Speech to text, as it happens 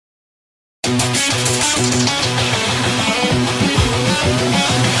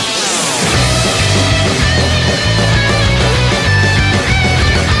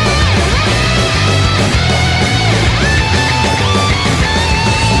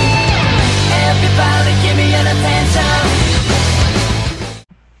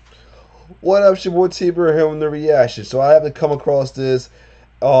What up, it's your boy T-Bird here with the reaction. So I happened to come across this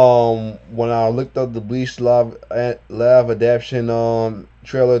when I looked up the Bleach live adaptation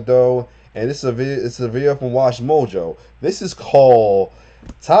trailer though, and this is a video. It's a video from Watch Mojo. This is called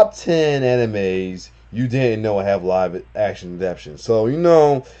Top 10 Animes You Didn't Know Have Live Action Adaptations. So you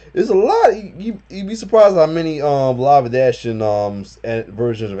know, there's a lot. You'd be surprised how many live adaptation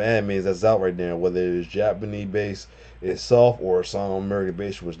versions of animes that's out right now, whether it is Japanese based itself or some American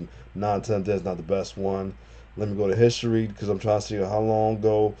based, which 9 times that's not the best one. Let me go to history because I'm trying to see how long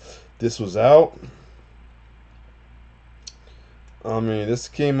ago this was out. I mean, this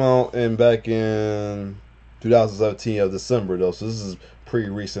came out back in 2017 of December though, so this is pretty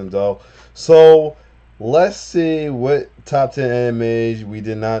recent though. So let's see what top 10 animes we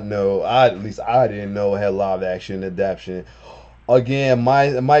did not know. At least I didn't know had live action adaptation. Again,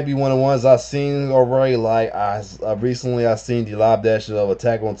 it might be one of the ones I've seen already. Like I recently seen the live action of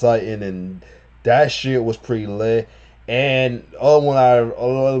Attack on Titan, and that shit was pretty lit. And other one I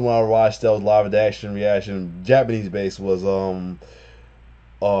watched that was live action reaction Japanese based was Full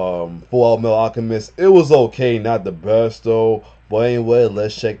Metal Alchemist. It was okay, not the best though. But anyway,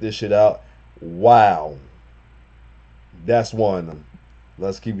 let's check this shit out. Wow, that's one.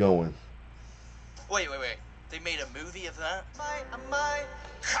 Let's keep going. Wait. They made a movie of that?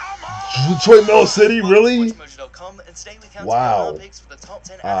 Detroit Metal City, really? Wow.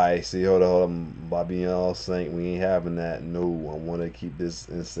 Alright, see, hold on. By being all sync, we ain't having that. No, I want to keep this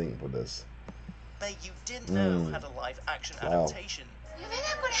in sync for this. You didn't know had a live action adaptation.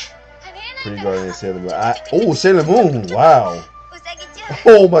 Pretty good in Sailor Moon. Oh, Sailor Moon. Wow.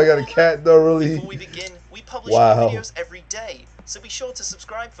 Oh my god, a cat though, really? Before we begin, we publish videos every day, so be sure to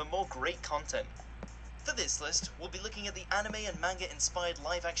subscribe for more great content. For this list, we'll be looking at the anime and manga-inspired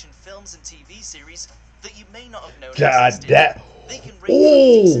live-action films and TV series that you may not have known existed. They can range from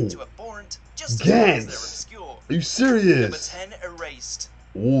decent to abhorrent, just as long as they're obscure. Are you serious? Number 10, Erased.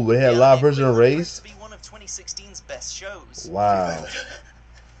 Ooh, they had a live version of Erased? To be one of 2016's best shows. Wow.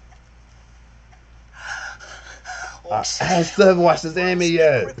 I still haven't watched this anime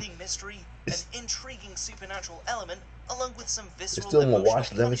yet. Gripping mystery, an intriguing supernatural element, along with some visceral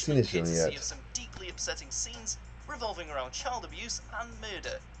some deeply upsetting scenes revolving around child abuse and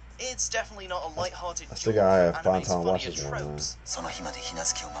murder. It's definitely not a light-hearted I think I have fun time watching this one.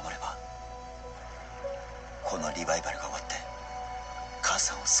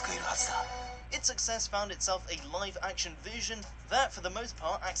 Its success found itself a live-action version that, for the most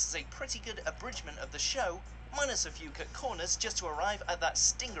part, acts as a pretty good abridgment of the show, minus a few cut corners just to arrive at that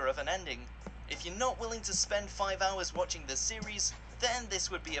stinger of an ending. If you're not willing to spend 5 hours watching this series, then this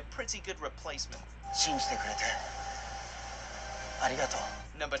would be a pretty good replacement.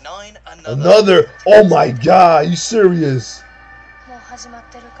 Number 9, Another. Oh my god, are you serious?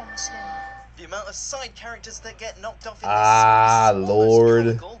 The amount of side characters that get knocked off in this series is Lord.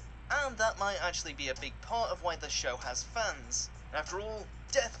 comical, and that might actually be a big part of why the show has fans. After all,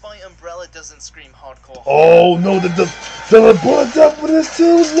 Death by Umbrella doesn't scream hardcore. Oh no, the blood's up with this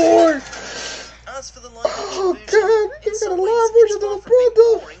too, Lord. As for the live action version, in some ways it's far from being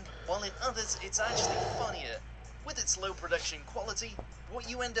boring, while in others it's actually funnier. With its low production quality, what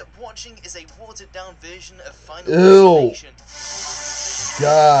you end up watching is a watered down version of Final Destination.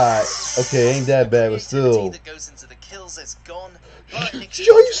 God. Okay, ain't that bad, but still. That goes into the kills is gone, but in exchange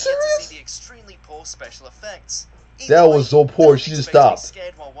Yo, you you serious? get to see the extremely poor special effects. That was so poor, she just stopped.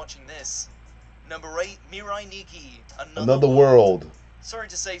 Scared while watching this. Number 8, Mirai Nikki, Another World. Sorry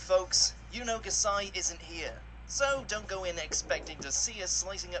to say, folks, Gasai isn't here. So don't go in expecting to see us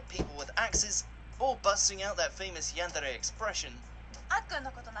slicing up people with axes or busting out that famous yandere expression.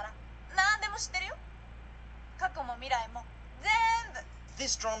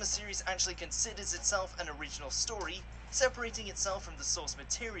 This drama series actually considers itself an original story, separating itself from the source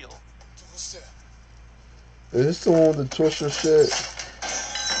material. Is this the one with the Twister shit?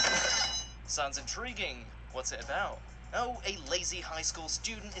 Sounds intriguing. What's it about? Oh, a lazy high school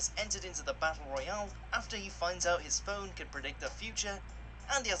student is entered into the battle royale after he finds out his phone can predict the future,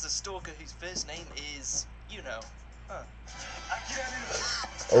 and he has a stalker whose first name is,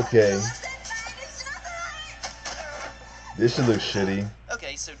 Okay. This should look shitty.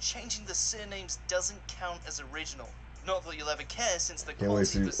 Okay, so changing the surnames doesn't count as original. Not that you'll ever care, since the Can't wait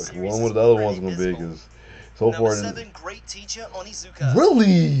to quality of the see series one with is the other already one's gonna be, visible. because so far. Number 7, Great Teacher Onizuka.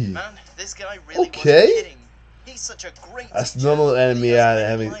 Really? Man, This guy really Okay. wasn't kidding. He's such a great That's teacher. another He anime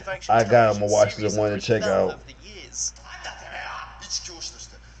has many live-action I got television to watch series this one to under his check belt out. over the years.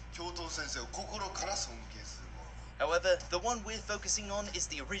 However, the one we're focusing on is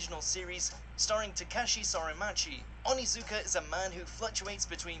the original series, starring Takashi Sorimachi. Onizuka is a man who fluctuates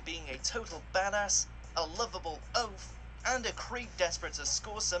between being a total badass, a lovable oaf, and a creep desperate to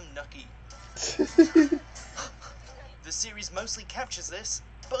score some nucky. The series mostly captures this,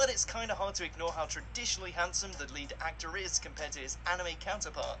 but it's kinda hard to ignore how traditionally handsome the lead actor is compared to his anime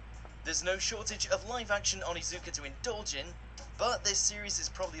counterpart. There's no shortage of live-action Onizuka to indulge in, but this series is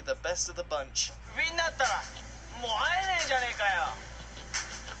probably the best of the bunch.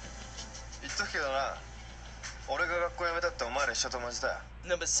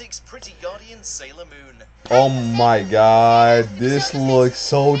 Number 6, Pretty Guardian Sailor Moon. Oh my god, this looks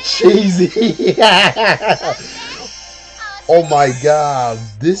so cheesy. Oh my god,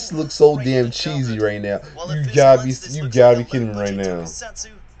 this looks so damn cheesy right now. You gotta be kidding me right now.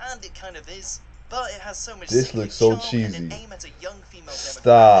 And it kind of is, but it has so much This looks so charm cheesy. and an aim at a young female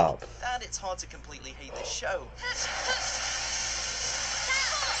Stop. demographic that it's hard to completely hate this show.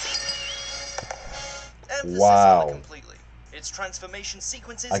 Wow. Completely. Its transformation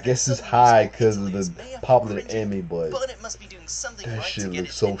sequences I guess it's high because of the popular anime, but it must be doing something that right shit to get looks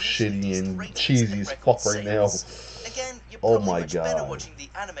its so initially shitty decent and ratings cheesy and as record fuck right now. sales. Again, you're Oh probably my much better god. watching the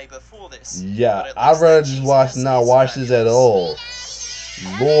anime before this. Yeah, but at I'd least rather that just watch cheesiness not is watch this at fabulous.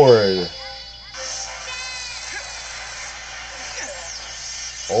 all. Lord.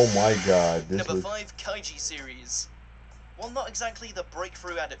 Oh my god, this Number looks 5, Kaiji series. While not exactly the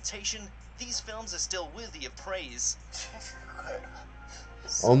breakthrough adaptation, these films are still worthy of praise.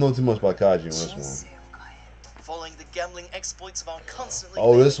 I don't know too much about Kaiji on this one. Following the gambling exploits of our constantly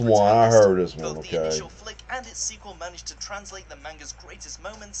Oh, this failing one, I protagonist, heard this one, both okay. the initial flick and its sequel managed to translate the manga's greatest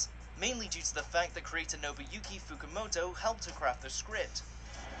moments, mainly due to the fact that creator Nobuyuki Fukumoto helped to craft the script.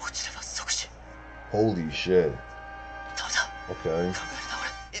 Holy shit. Okay.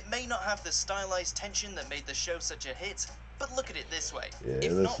 It may not have the stylized tension that made the show such a hit, but look at it this way. Yeah, If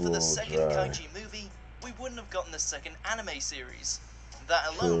it not looks for a the little second dry. Kaiji movie, we wouldn't have gotten the second anime series. That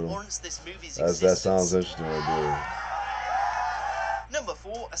alone True. warrants this movie's That existence. sounds interesting right there. Number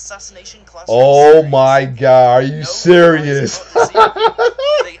 4, Assassination Classroom Oh series. my god, are you No serious? surprise about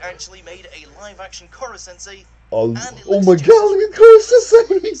this They actually made a live-action Koro Sensei, Oh, and it oh looks my just god, as look at ridiculous as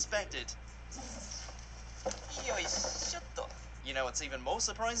Koro-sensei. expected. You know what's even more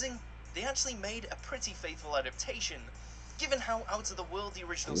surprising? They actually made a pretty faithful adaptation. Given how out of the world the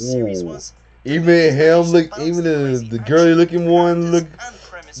original series Ooh. was, Even him look, balance even the crazy the action, girly looking one look characters, and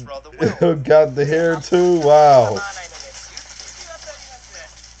premise rather well. got the hair too. Wow.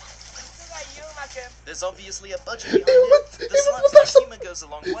 There's obviously a budget behind it. The slapstick humor goes a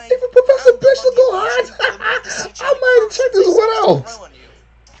long way. Professor And the Bishop longer go you hard. watch, the more the CGI I might have checked this grows one and out. grow on you.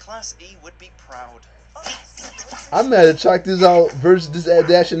 Class E would be proud. I'm mad to check this out versus this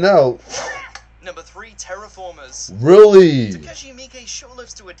adaptation out. Number 3, Terraformers. Really? Takashi Miike sure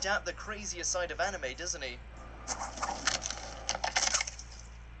loves to adapt the crazier side of anime, doesn't he?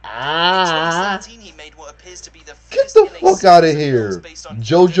 In 2017, he made what appears to be the Get first the in a fuck series outta of here. films based on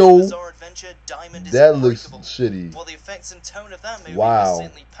JoJo, JoJo's Bizarre Adventure, Diamond is That looks Unbreakable. shitty. While the effects and tone of that movie Wow. was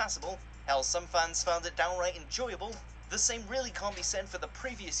certainly passable, hell, some fans found it downright enjoyable, the same really can't be said for the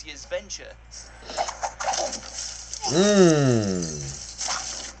previous year's venture.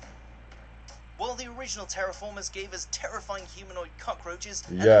 While the original Terraformers gave us terrifying humanoid cockroaches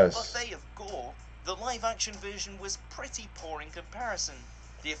and Yes. a buffet of gore, the live-action version was pretty poor in comparison.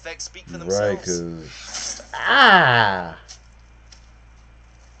 The effects speak for Right, themselves. cause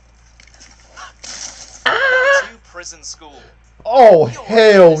Number 2, Prison School. oh You're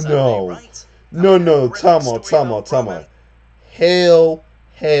hell watching this anime, no. right? No, no, Horrific time story out, time about out, time Roman. out. Hell,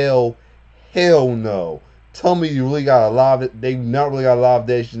 hell, hell no. Tell me you really got a live, they not really got a live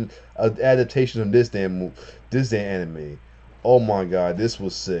adaptation of this damn anime. Oh my god, this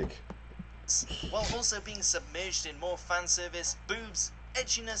was sick. While also being submerged in more fan service, boobs,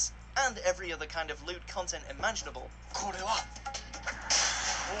 edginess, and every other kind of lewd content imaginable.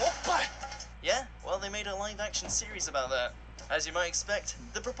 Yeah, well, they made a live-action series about that. As you might expect,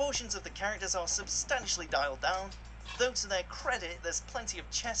 the proportions of the characters are substantially dialed down, though to their credit, there's plenty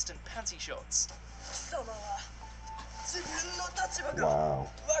of chest and panty shots. Wow.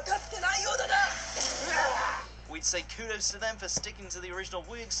 We'd say kudos to them for sticking to the original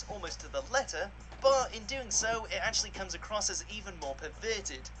works almost to the letter, but in doing so, it actually comes across as even more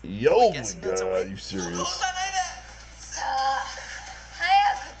perverted. Yo, my Guessing that's a god, win? you serious?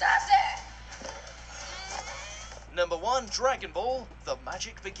 Number 1, of Dragon Ball, the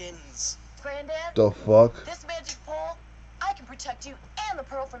magic begins. Granddad, The fuck? this magic pole, I can protect you and the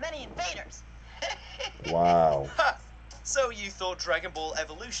pearl from any invaders. Wow. Ha! So you thought Dragon Ball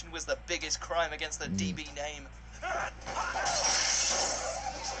Evolution was the biggest crime against the DB name?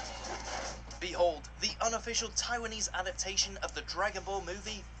 Behold, the unofficial Taiwanese adaptation of the Dragon Ball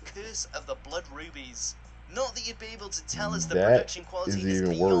movie, Curse of the Blood Rubies. Not that you'd be able to tell as the That production quality is is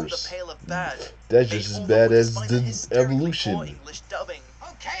even beyond worse. the pale of bad. That's They just as all bad look as despite the hysterically Evolution. poor English dubbing.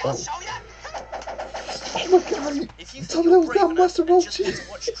 Okay, Oh. I'll show you. Oh my god, If you you told think me that you're was brave not enough Master and just Roshi.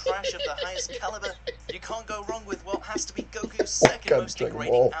 want to watch trash of the highest caliber, you can't go wrong with what has to be Goku's second God, most Dragon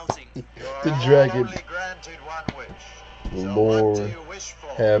degrading Ball. outing. The dragon. Only granted one wish. So Lord, what do you wish for?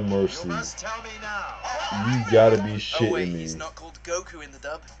 have mercy. You must tell me now. You gotta be Oh wait, shitting he's me. not called Goku in the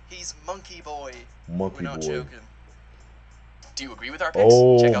dub. He's Monkey Boy. Monkey We're not boy. joking. Do you agree with our picks? Check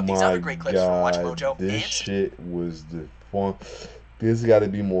Oh out these my other great clips from Watch god, Mojo. this And shit was the fun. This gotta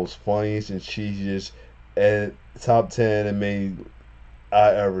be most funniest and cheesiest at top 10 anime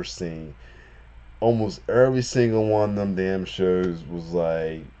I ever seen. Almost every single one of them damn shows was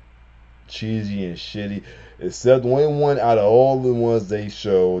like cheesy and shitty, except the only one out of all the ones they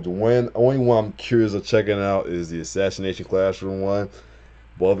showed, only one I'm curious of checking out is the Assassination Classroom one.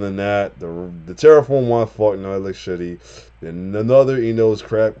 But other than that, the Terraform one, fuck no, it looks shitty. Then another, is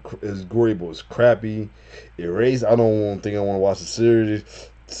crap, is gory, but it's crappy. Erase, I don't think I want to watch the series,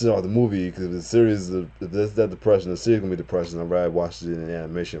 the movie, because the series, if that's that depression, the series gonna be depressing. I'd rather watch it in an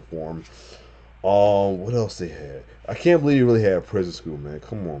animation form. What else they had? I can't believe you really had Prison School, man.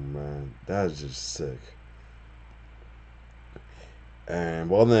 Come on, man, that is just sick. And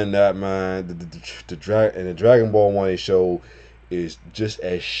well, other than that, man, the Dragon Ball one they showed is just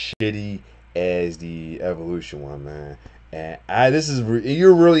as shitty as the Evolution one, man. And this is rare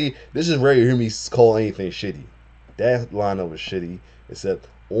you hear me call anything shitty. That lineup was shitty, except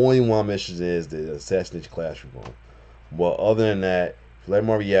only one mission is the Assassination Classroom one. But other than that, if you like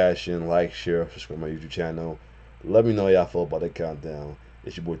my reaction, like, share, subscribe to my YouTube channel. Let me know how y'all feel about that countdown.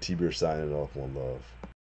 It's your boy T-Beer signing off. One love.